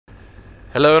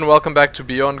Hello and welcome back to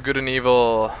Beyond Good and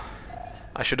Evil.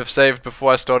 I should have saved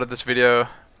before I started this video,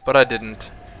 but I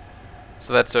didn't.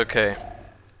 So that's okay.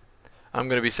 I'm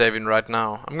going to be saving right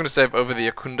now. I'm going to save over the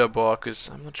Akunda bar because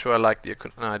I'm not sure I like the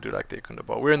Akunda. No, I do like the Akunda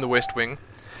bar. We're in the West Wing.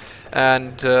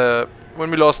 And when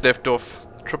we last left off,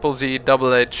 Triple Z,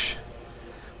 Double H,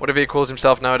 whatever he calls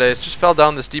himself nowadays, just fell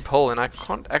down this deep hole and I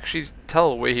can't actually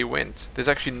tell where he went. There's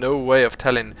actually no way of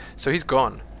telling. So he's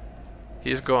gone.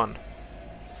 He is gone.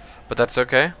 But that's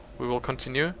okay. We will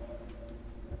continue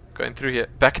going through here.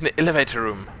 Back in the elevator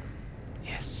room.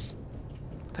 Yes.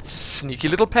 That's a sneaky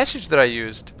little passage that I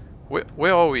used.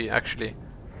 Where are we actually?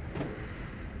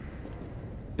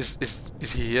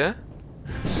 Is he here?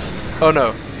 Oh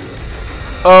no.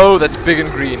 Oh, that's big and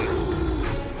green.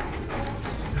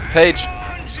 Pey'j.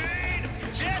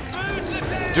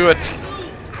 Do it.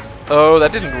 Oh,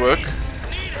 that didn't work.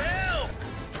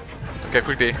 Okay,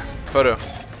 quickly. Photo.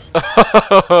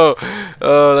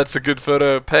 Oh, that's a good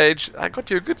photo. Pey'j, I got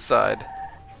you a good side.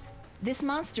 This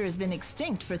monster has been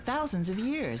extinct for thousands of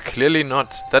years. Clearly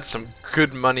not. That's some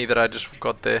good money that I just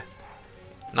got there.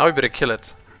 Now we better kill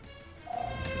it.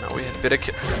 Now we had better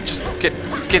kill. Just get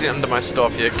it under my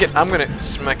staff here. I'm gonna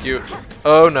smack you.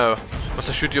 Oh no. Must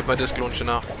I shoot you with my disc launcher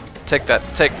now? Take that,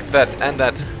 and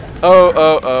that.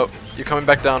 Oh. You're coming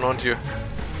back down, aren't you?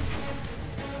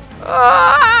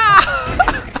 Ah!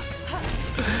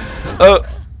 Oh!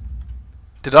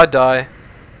 Did I die?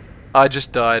 I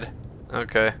just died.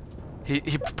 Okay.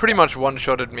 He pretty much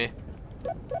one-shotted me.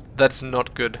 That's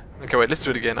not good. Okay, wait, let's do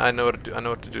it again. I know what to do. I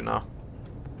know what to do now.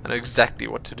 I know exactly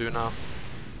what to do now.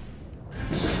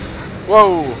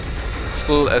 Whoa!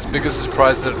 Still as big a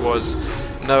surprise as it was.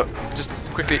 No, just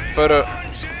quickly, photo.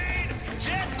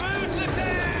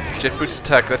 Jet boots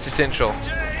attack, that's essential.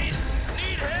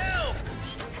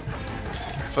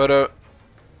 Photo.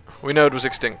 We know it was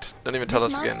extinct. Don't even tell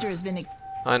us again.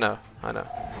 I know.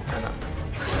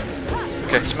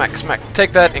 Okay, smack.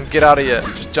 Take that and get out of here.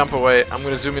 Just jump away. I'm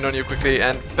gonna zoom in on you quickly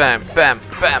and bam.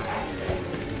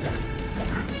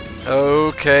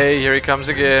 Okay, here he comes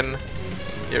again.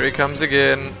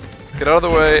 Get out of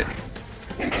the way.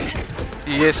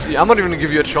 Yes, I'm not even gonna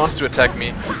give you a chance to attack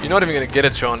me. You're not even gonna get a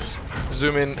chance.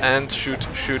 Zoom in and shoot.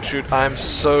 I'm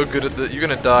so good at that. You're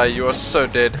gonna die. You are so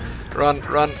dead. Run.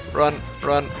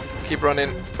 Keep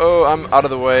running. Oh, I'm out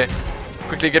of the way.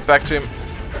 Quickly get back to him.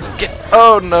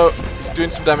 Oh no, he's doing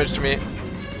some damage to me.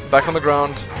 Back on the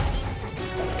ground.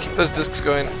 Keep those discs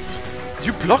going.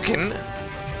 You blocking?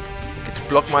 Get to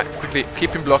block my... Quickly,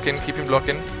 keep him blocking.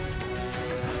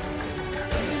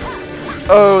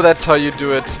 Oh, that's how you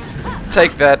do it.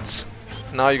 Take that.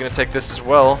 Now you're gonna take this as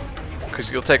well.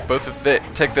 Because you'll take both of it.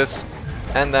 Take this.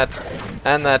 And that.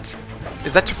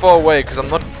 Is that too far away? Because I'm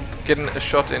not getting a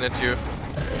shot in at you.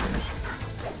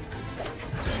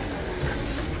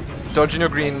 Dodging your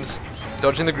greens.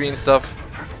 Dodging the green stuff.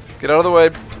 Get out of the way.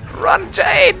 Run,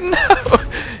 Jade! No!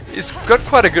 He's got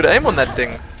quite a good aim on that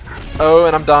thing. Oh,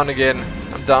 and I'm down again.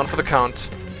 I'm down for the count.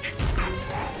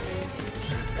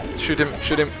 Shoot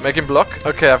him. Make him block.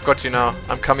 Okay, I've got you now.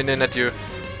 I'm coming in at you.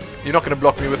 You're not going to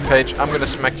block me with Pey'j. I'm going to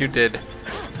smack you dead.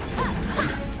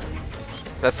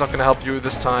 That's not going to help you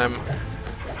this time.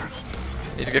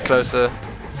 Need to get closer.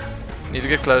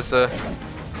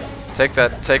 Take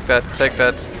that.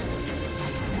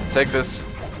 Take this,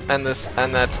 and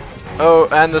that. Oh,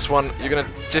 and this one. You're gonna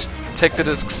just take the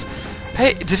discs.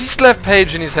 Does he still have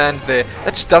Pey'j in his hands there?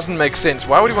 That just doesn't make sense.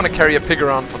 Why would he want to carry a pig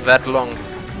around for that long?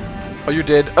 Are you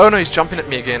dead? Oh no, he's jumping at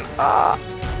me again. Ah.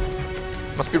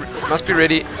 Must be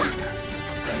ready.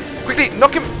 Quickly,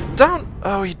 knock him down.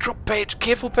 Oh, he dropped Pey'j.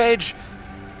 Careful, Pey'j.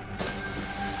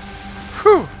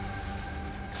 Whew.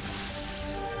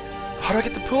 How do I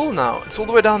get the pool now? It's all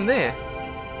the way down there.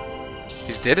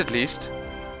 He's dead at least.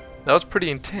 That was pretty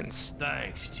intense.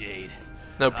 Thanks, Jade.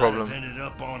 No problem. I ended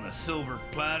up on a silver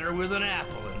platter with an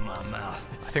apple in my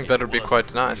mouth. I think that would be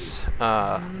quite nice.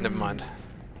 Never mind.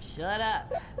 Shut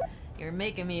up. You're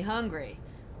making me hungry.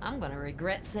 I'm gonna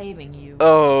regret saving you.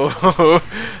 Oh,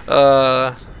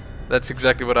 that's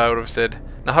exactly what I would have said.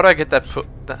 Now, how do I get that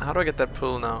how do I get that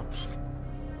pull now?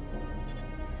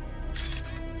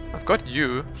 I've got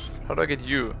you. How do I get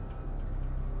you?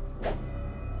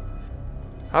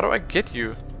 How do I get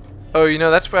you? Oh, you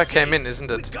know, that's where I came in, isn't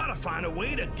it? We gotta find a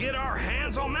way to get our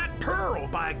hands on that pearl,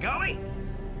 by golly.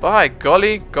 By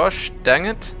golly, gosh dang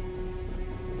it.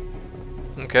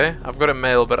 Okay, I've got a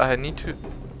mail, but I need to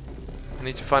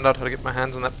find out how to get my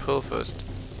hands on that pearl first.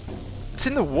 It's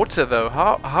in the water though.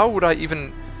 How would I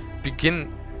even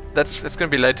begin? It's gonna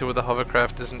be later with the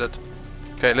hovercraft, isn't it?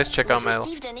 Okay, let's check our mail.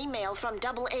 Received an email from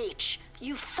Double H.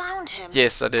 You found him.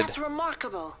 Yes, I did. That's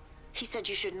remarkable. He said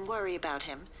you shouldn't worry about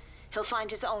him. He'll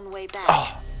find his own way back.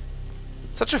 Oh,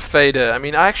 such a fader. I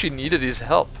mean, I actually needed his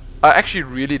help. I actually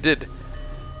really did.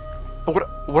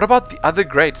 What about the other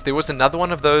greats? There was another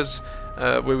one of those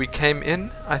where we came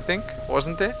in, I think,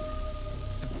 wasn't there?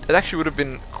 It actually would have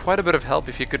been quite a bit of help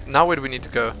if you could... Now where do we need to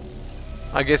go?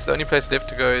 I guess the only place left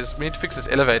to go is... We need to fix this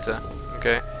elevator,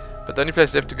 okay? But the only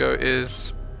place left to go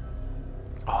is...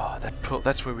 Oh, that pull,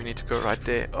 that's where we need to go, right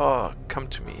there. Oh, come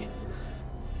to me.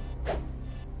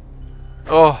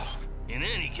 Oh. In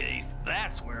any case,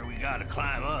 that's where we gotta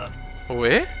climb up.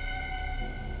 Where?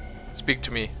 Speak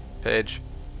to me, Paige.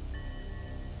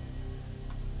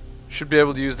 Should be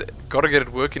able to use it. Gotta get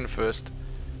it working first.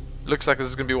 Looks like this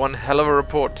is gonna be one hell of a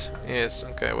report. Yes,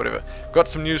 okay, whatever. Got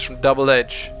some news from Double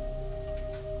H.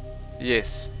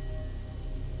 Yes.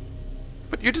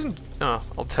 But you didn't... Oh,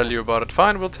 I'll tell you about it.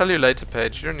 Fine, we'll tell you later,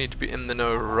 Paige. You don't need to be in the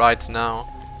know right now.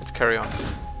 Let's carry on.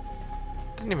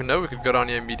 Didn't even know we could go down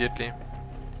here immediately.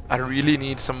 I really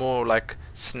need some more, like,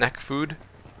 snack food.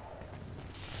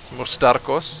 Some more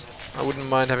Starkos. I wouldn't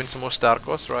mind having some more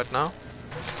Starkos right now.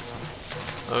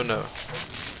 Oh no.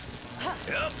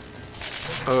 Yep.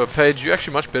 Oh, Paige, you're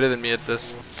actually much better than me at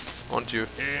this, aren't you?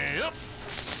 Yep.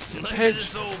 Paige.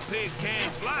 This old pig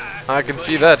can't fly, I can but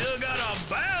see he that. still got a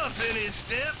bounce in his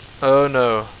step. Oh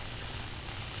no.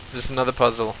 Is this another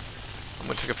puzzle? I'm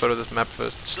gonna take a photo of this map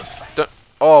first. Just don't...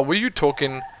 Oh, were you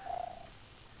talking...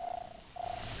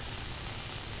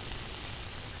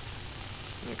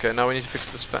 Okay, now we need to fix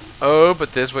this fan. Oh,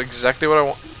 but there's exactly what I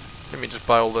want. Let me just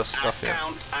buy all this stuff here.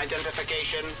 Account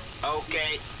identification.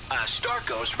 Okay.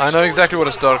 Starkos I know exactly what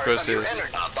a Starkos is.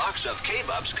 A box of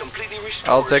K-Bups completely restores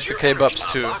I'll take the your K-Bups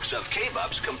energy. too. A box of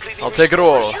K-Bups completely I'll take it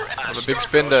all. restores your- I'm a big Starkos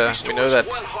spender. We know that.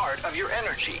 restores 1/2 of your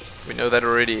energy. We know that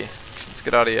already. Let's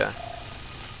get out of here.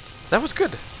 That was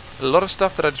good. A lot of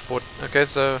stuff that I just bought. Okay,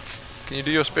 so can you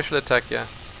do your special attack here?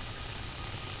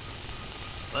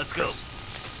 Let's go.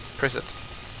 Press it.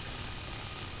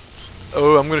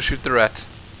 Oh, I'm gonna shoot the rat.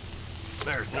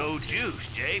 There's no juice,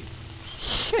 Jake.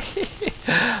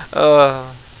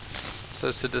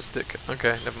 So sadistic.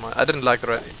 Okay, never mind. I didn't like the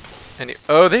rat.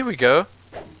 Oh, there we go.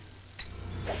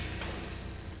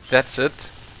 That's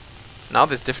it. Now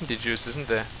there's definitely juice, isn't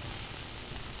there?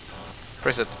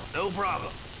 Press it. No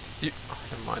problem. Oh,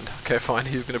 never mind. Okay, fine.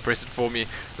 He's gonna press it for me.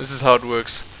 This is how it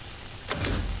works.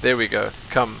 There we go.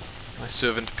 Come, my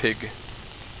servant pig.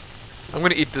 I'm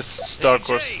gonna eat this star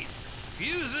course. Hey, Jake,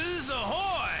 fuses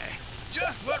ahoy!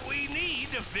 Just what we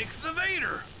need to fix the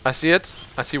Vader. I see it.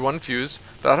 I see one fuse,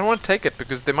 but I don't want to take it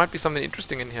because there might be something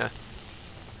interesting in here.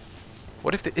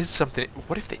 What if there is something?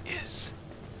 What if there is?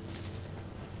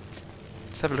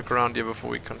 Let's have a look around here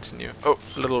before we continue. Oh,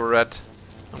 little rat.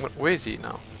 Where is he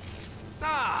now?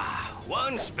 Ah,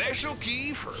 one special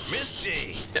key for Miss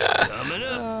J. Yeah. Coming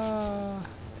up.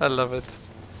 I love it.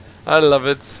 I love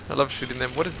it. I love shooting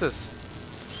them. What is this?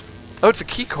 Oh, it's a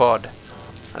key card.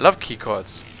 I love key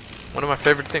cards. One of my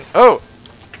favorite things. Oh!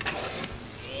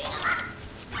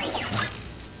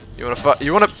 You wanna fight?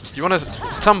 You wanna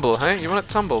tumble, hey? You wanna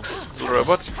tumble, little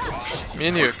robot? Me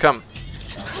and you, come.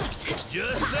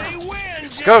 Just say when,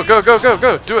 Jake. Go, go, go, go,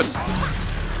 go! Do it!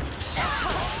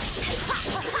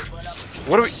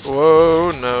 What do we...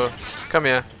 Whoa, no. Come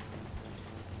here.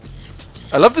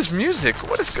 I love this music.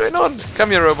 What is going on?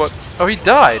 Come here, robot. Oh, he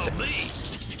died. Golly,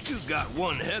 you've got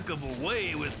one heck of a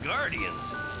way with Guardians.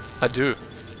 I do.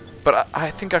 But I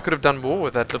think I could have done more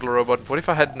with that little robot. What if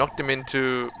I had knocked him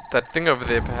into that thing over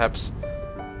there, perhaps?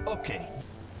 Okay.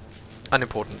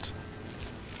 Unimportant.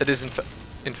 It is, in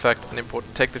fact,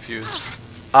 unimportant. Take the fuse.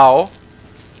 Ow.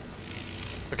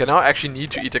 Okay, now I actually need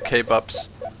to eat a K-Bups.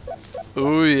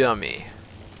 Ooh, yummy.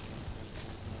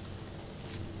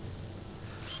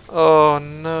 Oh,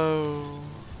 no.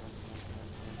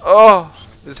 Oh,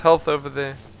 there's health over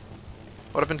there.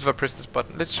 What happens if I press this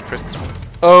button? Let's just press this one.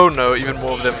 Oh no, even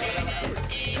more of them.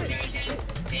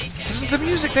 Listen to the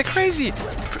music, they're crazy!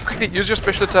 Quickly, use your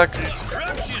special attack.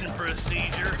 Destruction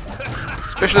procedure.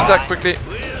 Special attack, quickly.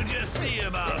 We'll just see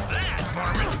about that,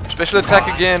 Varmint. Special attack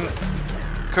again.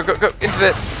 Go, go, go, into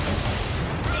there.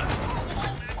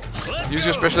 Use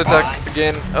your special attack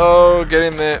again. Oh, get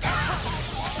in there.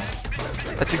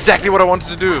 That's exactly what I wanted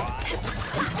to do.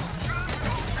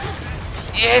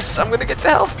 Yes, I'm gonna get the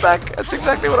health back. That's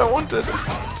exactly what I wanted.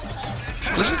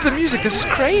 Listen to the music. This is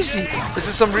crazy. This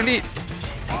is some really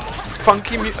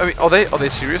funky music. I mean, are they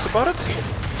serious about it?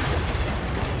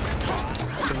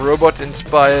 Some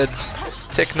robot-inspired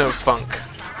techno funk.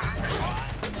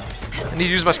 I need to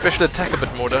use my special attack a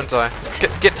bit more, don't I?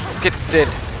 Get dead.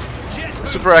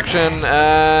 Super action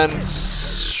and...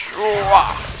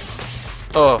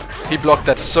 Oh, he blocked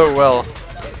that so well.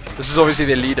 This is obviously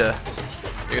their leader.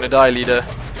 You're gonna die, leader.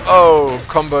 Oh,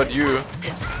 comboed you.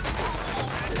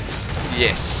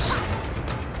 Yes.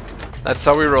 That's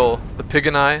how we roll. The pig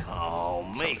and I. Oh,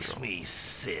 makes me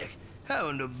sick.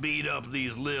 Having to beat up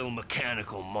these little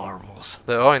mechanical marvels.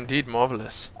 They are indeed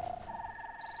marvelous.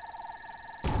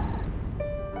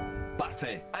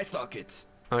 Parfait, I stock it.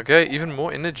 Okay, even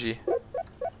more energy.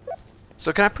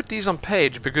 So can I put these on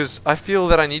Pey'j? Because I feel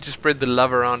that I need to spread the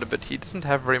love around a bit. He doesn't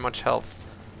have very much health.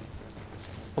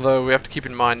 Although we have to keep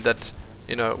in mind that,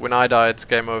 you know, when I die it's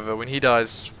game over. When he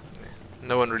dies,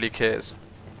 no one really cares.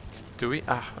 Do we?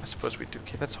 Ah, I suppose we do.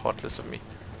 Okay, that's heartless of me.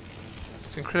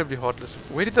 It's incredibly heartless.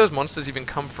 Where did those monsters even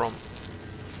come from?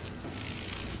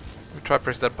 Let me try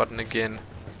press that button again.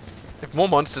 If more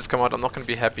monsters come out, I'm not going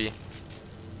to be happy.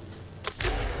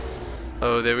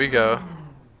 Oh, there we go.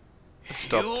 It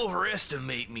stopped. You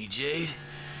overestimate me, Jade.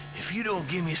 If you don't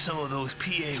give me some of those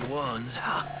PA-1s...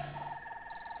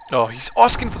 Oh, he's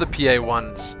asking for the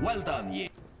PA-1s. Well done, yeah.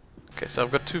 Okay, so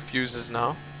I've got 2 fuses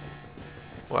now.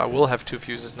 Well, I will have 2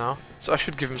 fuses now. So I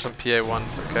should give him some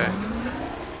PA-1s, okay.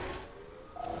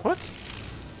 What?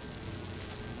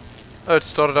 Oh, it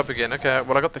started up again. Okay,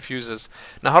 well I got the fuses.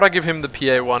 Now how do I give him the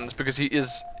PA-1s? Because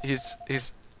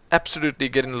he's absolutely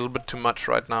getting a little bit too much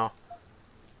right now.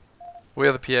 Where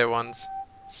are the PA-1s?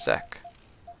 Sack.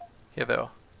 Here they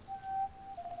are.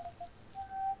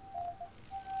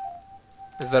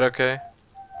 Is that okay?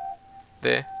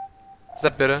 There. Is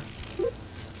that better?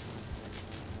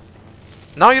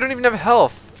 Now you don't even have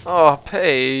health. Oh,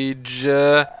 Pey'j.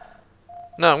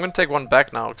 No, I'm going to take one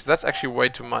back now, because that's actually way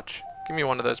too much. Give me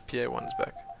one of those PA-1s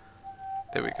back.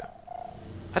 There we go.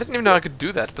 I didn't even know I could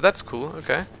do that, but that's cool.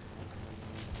 Okay.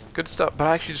 Good stuff. But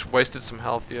I actually just wasted some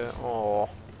health here. Oh.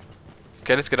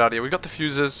 Okay, let's get out of here. We got the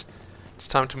fuses. It's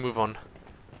time to move on.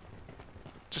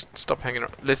 Just stop hanging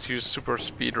around. Let's use super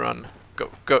speed run.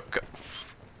 Go, go, go.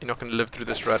 You're not going to live through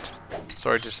this rat.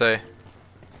 Sorry to say.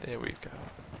 There we go.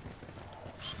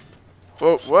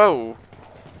 Whoa, whoa.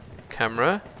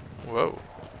 Camera. Whoa.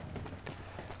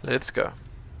 Let's go.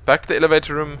 Back to the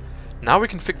elevator room. Now we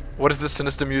can fix... What is this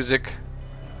sinister music?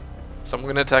 Someone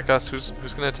gonna attack us? Who's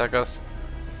gonna attack us?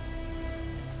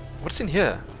 What's in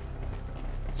here?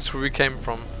 Is this where we came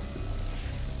from?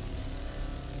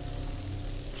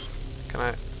 Can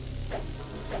I...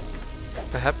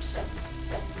 Perhaps?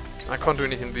 I can't do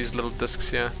anything with these little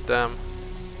discs here. Damn.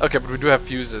 Okay, but we do have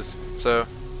fuses. So,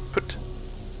 put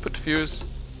fuse.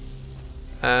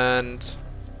 And...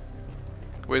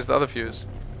 Where's the other fuse?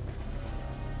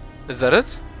 Is that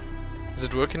it? Is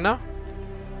it working now?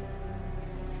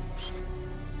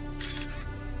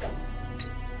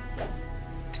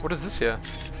 What is this here?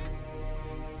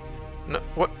 No,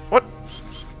 what? What?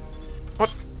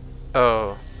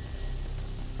 Oh.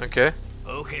 Okay.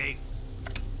 Okay.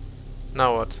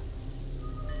 Now what?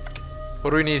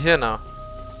 What do we need here now?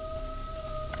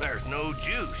 There's no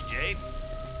juice, Jade.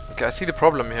 Okay, I see the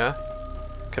problem here.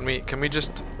 Can we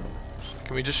just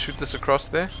shoot this across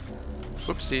there?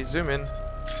 Whoopsie, zoom in.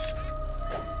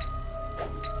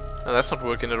 No, that's not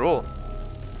working at all.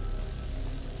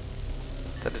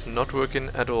 That is not working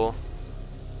at all.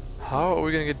 How are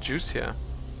we gonna get juice here?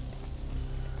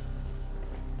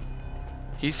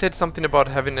 He said something about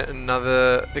having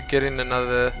another, getting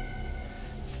another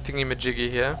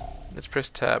thingy-majiggy here. Let's press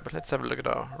tab. Let's have a look at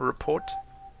our report.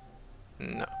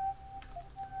 No.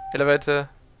 Elevator.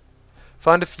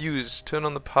 Find a fuse. Turn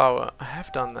on the power. I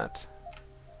have done that.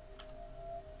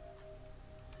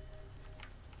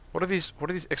 What are these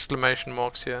exclamation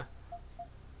marks here?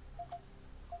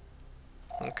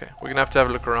 Okay, we're gonna have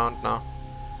a look around now.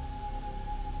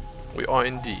 We are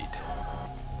indeed.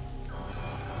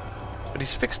 But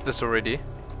he's fixed this already.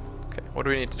 Okay, what do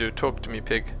we need to do? Talk to me,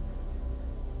 pig.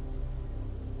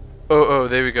 Oh,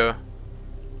 there we go.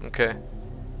 Okay.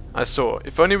 I saw.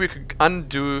 If only we could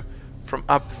undo from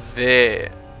up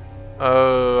there.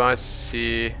 Oh, I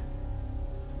see.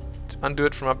 To undo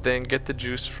it from up there and get the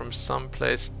juice from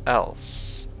someplace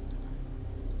else.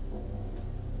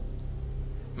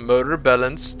 Motor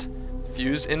balanced.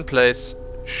 Fuse in place.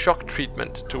 Shock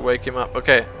treatment to wake him up.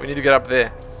 Okay, we need to get up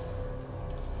there.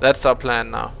 That's our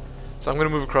plan now. So I'm going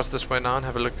to move across this way now and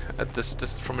have a look at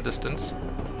this from a distance.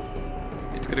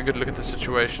 Need to get a good look at the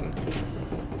situation.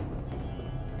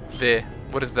 There.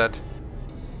 What is that?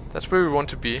 That's where we want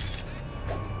to be.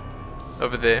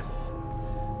 Over there.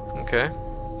 Okay.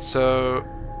 So...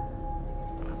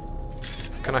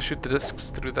 Can I shoot the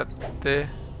discs through that there?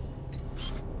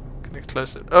 Can I get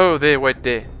closer? Oh, there. Wait,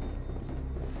 there.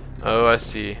 Oh, I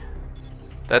see.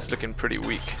 That's looking pretty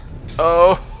weak.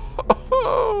 Oh!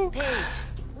 Pey'j,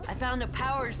 I found a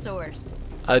power source.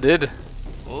 I did.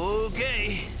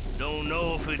 Okay. Don't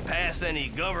know if it passed any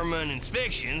government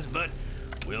inspections, but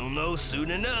we'll know soon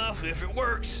enough if it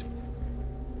works.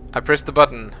 I pressed the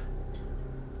button.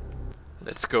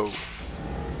 Let's go.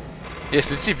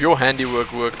 Yes, let's see if your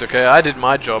handiwork worked, okay? I did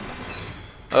my job.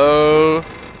 Oh,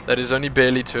 that is only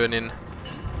barely turning.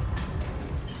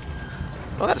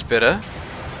 Well, that's better.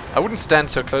 I wouldn't stand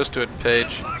so close to it, Pey'j.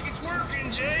 Looks like it's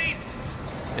working, Jade.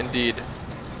 Indeed.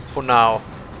 For now.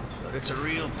 But it's a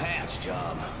real patch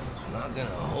job. Not gonna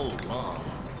hold long.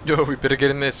 Yo, we better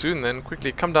get in there soon then.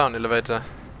 Quickly, come down, elevator.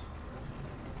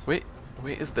 Wait,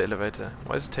 where is the elevator?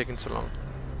 Why is it taking so long?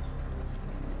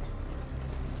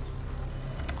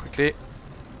 Quickly.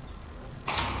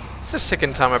 It's the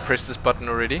second time I pressed this button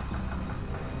already.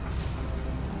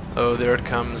 Oh, there it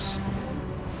comes.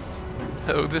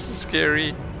 Oh, this is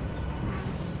scary.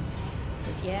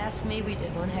 If you ask me, we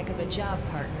did one heck of a job,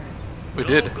 partner. We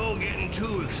did. Don't go getting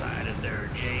too excited there,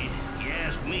 Jade. You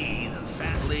ask me, the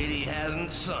fat lady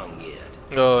hasn't sung yet.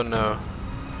 Oh no.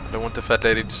 I don't want the fat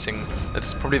lady to sing.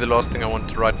 That's probably the last thing I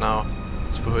want right now.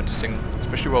 Is for her to sing.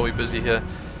 Especially while we're busy here.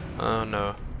 Oh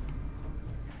no.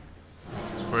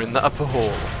 We're in the upper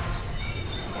hall.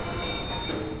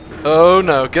 Oh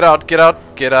no. Get out, get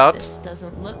out, get out. This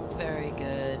doesn't look very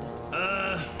good.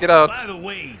 Get out. By the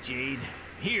way, Jade,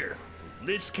 here.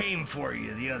 This came for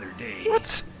you the other day.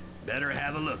 What? Better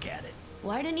have a look at it.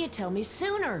 Why didn't you tell me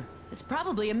sooner? It's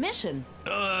probably a mission.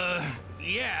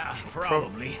 Yeah,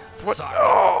 probably. What? Sorry.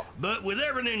 Oh. But with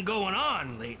everything going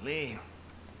on lately,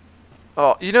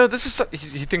 Oh, you know, this is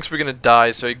he thinks we're gonna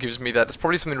die, so he gives me that. It's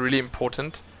probably something really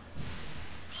important.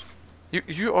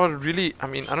 You are really, I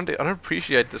mean, I don't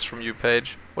appreciate this from you,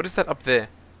 Pey'j. What is that up there?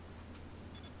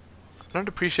 I don't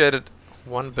appreciate it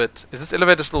one bit. Is this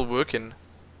elevator still working?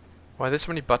 Why are there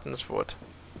so many buttons for it?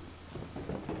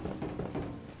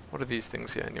 What are these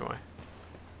things here anyway?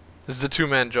 This is a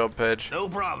two-man job, Pey'j. no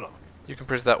problem. You can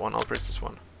press that one, I'll press this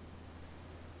one.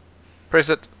 Press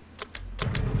it.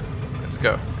 Let's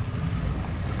go.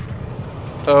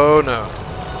 Oh no.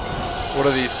 What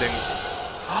are these things?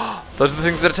 Those are the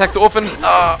things that attack the orphans.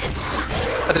 Ah!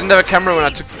 I didn't have a camera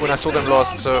when I saw them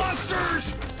last, so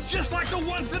Monsters! Just like the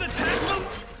ones that attacked them!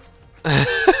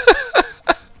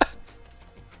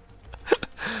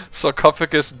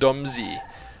 Sarcophagus Domzi.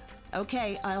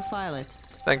 Okay, I'll file it.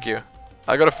 Thank you.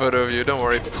 I got a photo of you, don't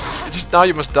worry. It's just now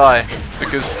you must die,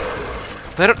 because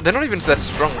they're not even that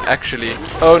strong actually.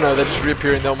 Oh no, they're just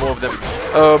reappearing, there are more of them.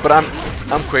 Oh, but I'm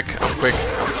quick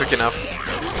quick enough.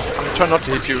 I'm trying not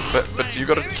to hit you, but you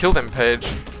gotta kill them, Pey'j.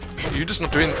 You're just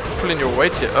not pulling your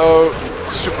weight here. Oh,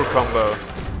 super combo.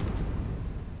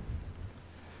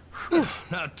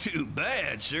 Not too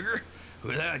bad, sugar.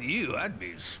 Without you, I'd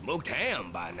be smoked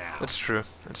ham by now. That's true.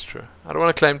 That's true. I don't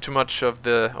want to claim too much of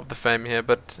the fame here,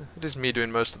 but it is me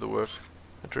doing most of the work.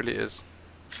 It really is.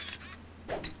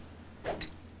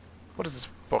 What is this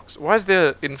box? Why is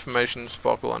there information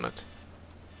sparkle on it?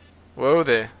 Whoa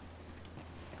there.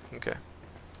 Okay.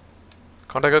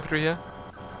 Can't I go through here?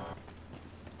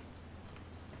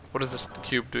 What does this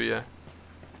cube do here?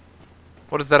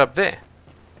 What is that up there?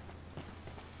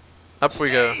 Up we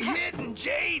go. Stay hidden,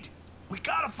 Jade. We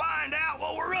gotta find out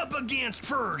what we're up against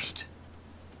first.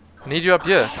 I need you up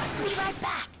here. Be right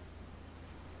back.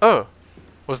 Oh,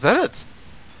 was that it?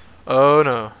 Oh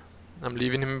no, I'm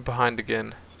leaving him behind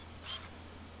again.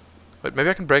 Wait, maybe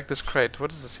I can break this crate.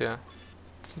 What is this here?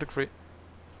 Doesn't look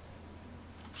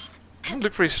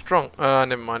very strong.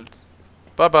 Never mind.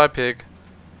 Bye bye, pig.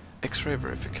 X-ray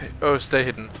verification. Oh, stay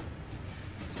hidden.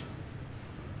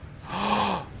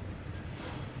 I'm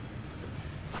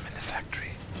in the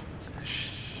factory. Shh.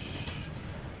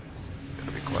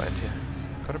 Gotta be quiet here.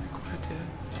 Gotta be quiet here.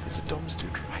 There's a Doms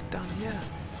dude right down here.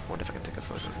 I wonder if I can take a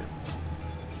photo of him.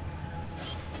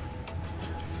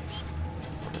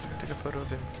 I wonder if I can take a photo of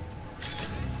him.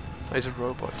 Oh, he's a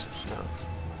robot. No.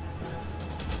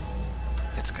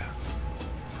 Let's go.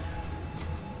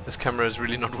 This camera is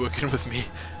really not working with me.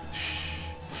 Shh.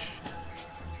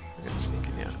 I'm gonna sneak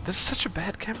in here. This is such a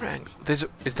bad camera angle.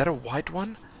 Is that a white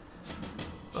one?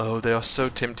 Oh, they are so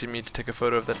tempting me to take a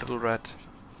photo of that little rat.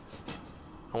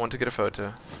 I want to get a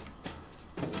photo.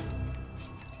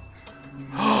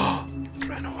 Oh, it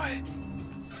ran away.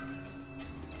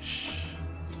 Shh.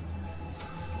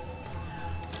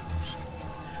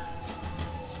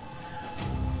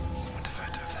 I want a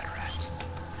photo of that rat.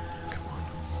 Come on.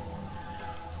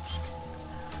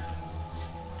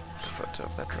 A photo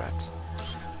of that rat.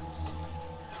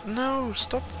 No,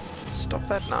 stop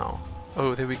that now.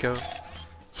 Oh, there we go.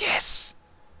 Yes!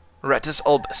 Ratus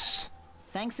albus.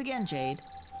 Thanks again, Jade.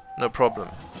 No problem.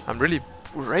 I'm really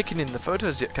raking in the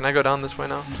photos here. Can I go down this way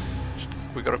now?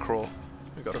 We gotta crawl.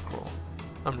 We gotta crawl.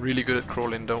 I'm really good at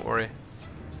crawling, don't worry.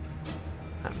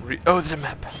 Oh, there's a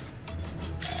map.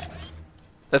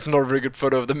 That's not a very good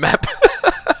photo of the map.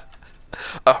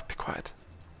 Oh, be quiet.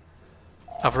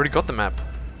 I've already got the map.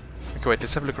 Okay, wait,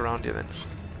 let's have a look around here then.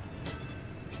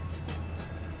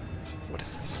 What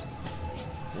is this?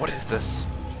 What is this?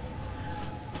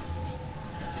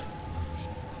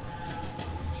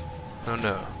 Oh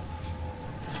no.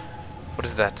 What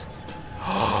is that?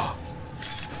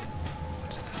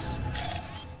 What is this?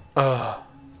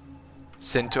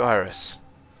 Sent to Iris.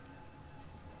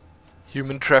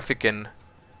 Human trafficking.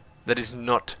 That is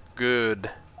not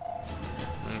good.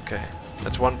 Okay,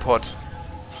 that's one pot.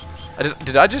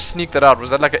 Did I just sneak that out? Was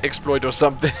that like an exploit or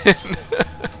something?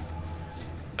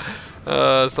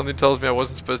 Something tells me I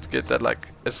wasn't supposed to get that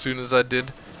like as soon as I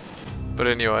did. But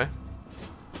anyway,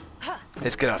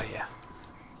 let's get out of here.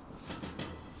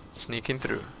 Sneaking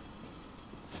through.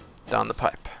 Down the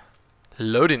pipe.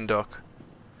 Loading dock.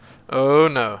 Oh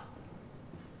no.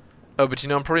 Oh, but you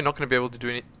know I'm probably not going to be able to do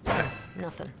any...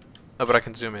 Nothing. Oh, but I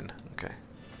can zoom in. Okay.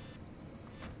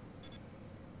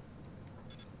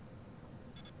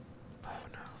 Oh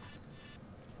no.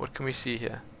 What can we see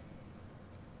here?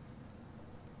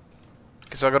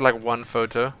 Okay, so I got like one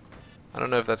photo. I don't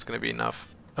know if that's going to be enough.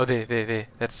 Oh, there.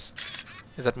 That's...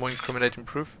 Is that more incriminating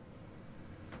proof?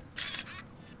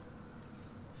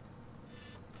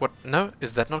 What? No?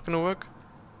 Is that not going to work?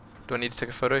 Do I need to take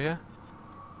a photo here?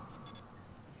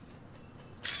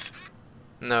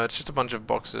 No, it's just a bunch of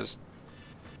boxes.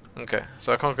 Okay,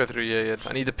 so I can't go through here yet.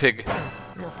 I need the pig.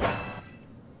 Nothing.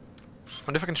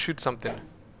 Wonder if I can shoot something.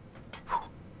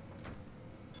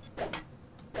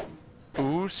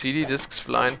 Ooh, CD discs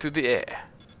flying through the air.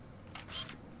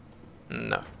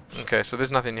 No. Okay, so there's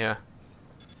nothing here.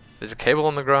 There's a cable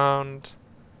on the ground.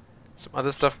 Some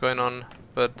other stuff going on,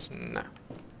 but no.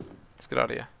 Let's get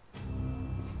out of here.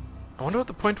 I wonder what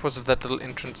the point was of that little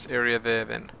entrance area there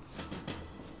then.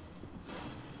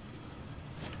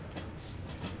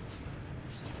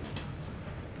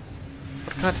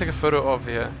 What can I take a photo of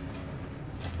here?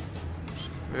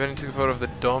 Maybe I need to take a photo of the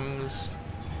DOMs.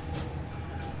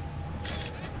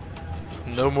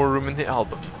 No more room in the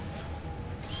album.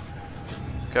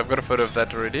 Okay, I've got a photo of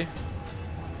that already.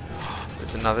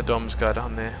 There's another DOMs guy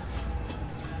down there.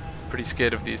 Pretty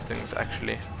scared of these things,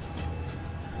 actually.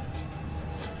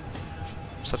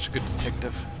 I'm such a good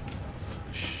detective.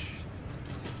 Shh.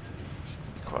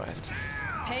 Be quiet.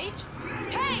 Pey'j?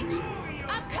 Pey'j!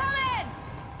 I'm coming!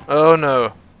 Oh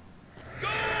no. Go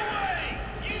away,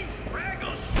 you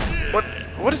fraggle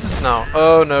shit! What is this now?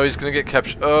 Oh no, he's gonna get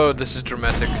captured. Oh, this is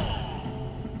dramatic.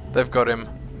 They've got him.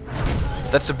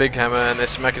 That's a big hammer and they're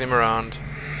smacking him around.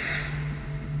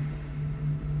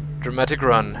 Dramatic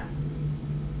run.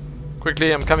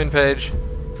 Quickly, I'm coming, Pey'j.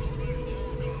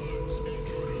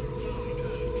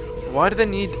 Why do they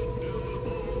need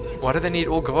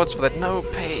all guards for that? No,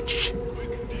 Pey'j.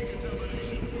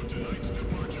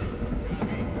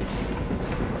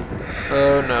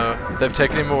 Oh no, they've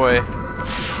taken him away.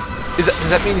 Does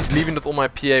that mean he's leaving with all my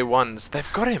PA1s?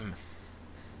 They've got him.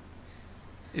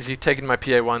 Is he taking my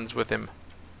PA1s with him?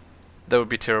 That would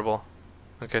be terrible.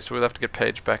 Okay, so we'll have to get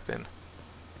Pey'j back then.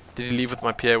 Did he leave with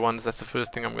my PA1s? That's the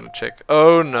first thing I'm going to check.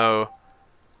 Oh no.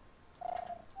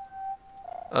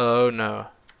 Oh no.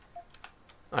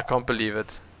 I can't believe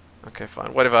it. Okay,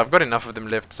 fine. Whatever, I've got enough of them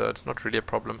left, so it's not really a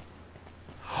problem.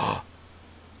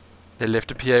 They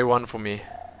left a PA1 for me.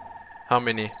 How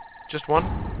many? Just one?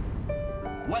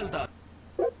 Well done.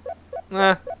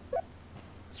 Nah.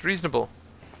 It's reasonable.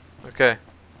 Okay.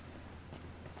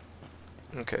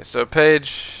 Okay, so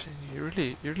Pey'j, you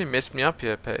really messed me up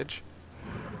here, Pey'j.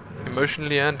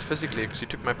 Emotionally and physically, because you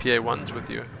took my PA1s with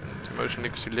you, and emotionally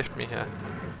because you left me here.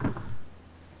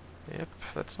 Yep,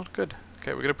 that's not good.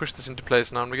 Okay, we're gonna push this into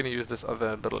place now, and we're gonna use this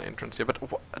other little entrance here. But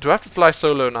do I have to fly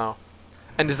solo now?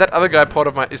 And is that other guy part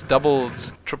of my... Is double,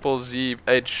 triple Z,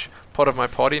 H part of my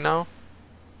party now?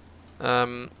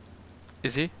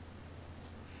 Is he?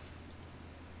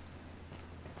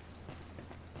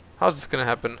 How's this gonna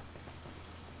happen?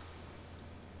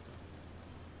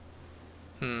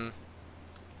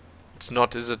 It's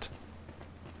not, is it?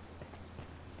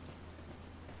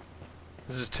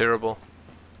 This is terrible.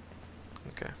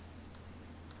 Okay.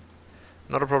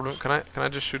 Not a problem. Can I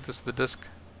just shoot this with the disc?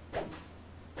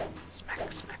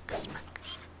 Smack, smack, smack.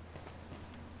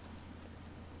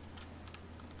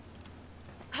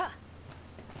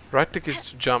 Right click is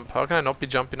to jump. How can I not be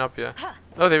jumping up here?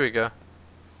 Oh, there we go.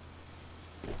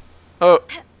 Oh.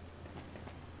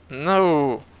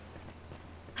 No.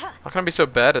 How can I be so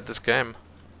bad at this game?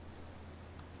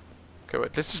 Okay,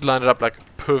 wait. Let's just line it up like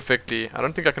perfectly. I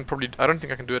don't think I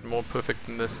can do it more perfect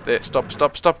than this. There,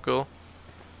 stop, girl.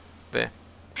 There.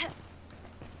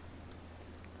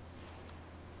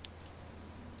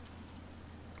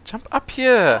 Jump up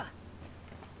here.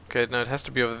 Okay, no, it has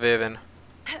to be over there then.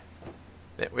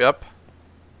 There, we up.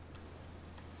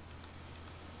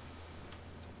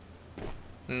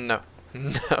 No.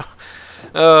 No.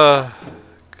 Oh,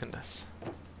 goodness.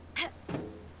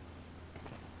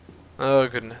 Oh,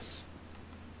 goodness.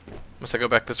 Must I go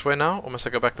back this way now, or must I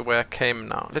go back the way I came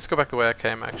now? Let's go back the way I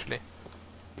came, actually.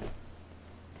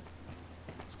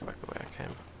 Let's go back the way I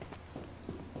came.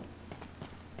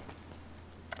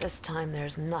 This time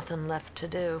there's nothing left to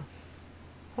do.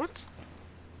 What?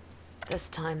 This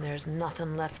time there's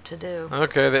nothing left to do.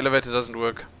 Okay, the elevator doesn't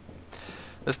work.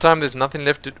 This time there's nothing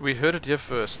left to... We heard it here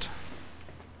first.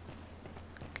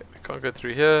 Okay, we can't go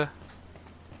through here.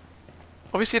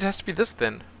 Obviously it has to be this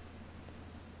then.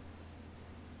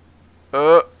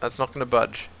 Oh, that's not gonna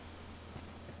budge.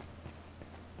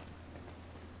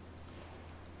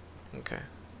 Okay.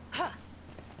 How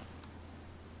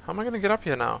am I gonna get up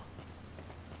here now?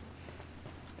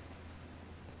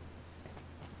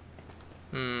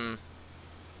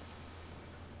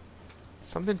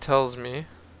 Something tells me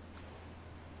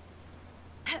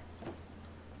I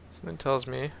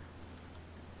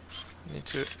need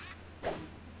to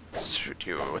shoot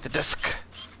you with a disc.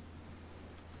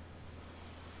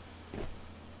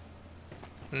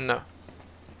 No.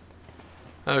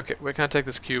 Okay, where can I take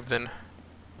this cube then?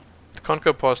 It can't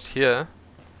go past here.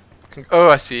 Oh,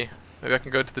 I see. Maybe I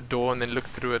can go to the door and then look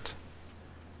through it.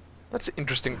 That's an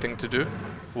interesting thing to do.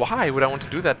 Why would I want to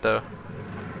do that though?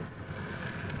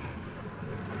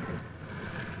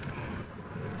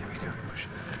 Here we go,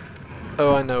 pushing it.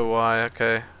 Oh, I know why.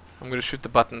 Okay. I'm gonna shoot the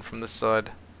button from this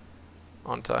side.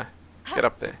 Aren't I? Get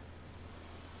up there.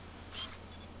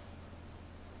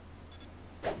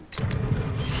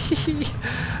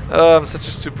 Oh, I'm such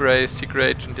a secret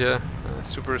agent here.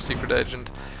 Super secret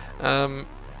agent.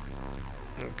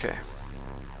 Okay.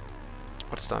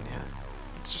 What's down here?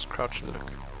 Let's just crouch and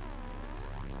look.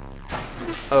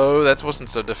 Oh, that wasn't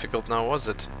so difficult now, was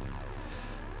it?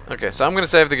 Okay, so I'm gonna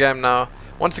save the game now.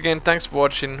 Once again, thanks for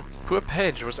watching. Poor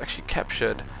Pey'j was actually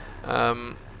captured.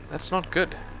 That's not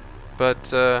good.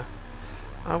 But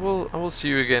I will see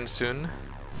you again soon.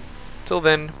 Till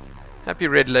then, happy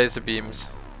red laser beams.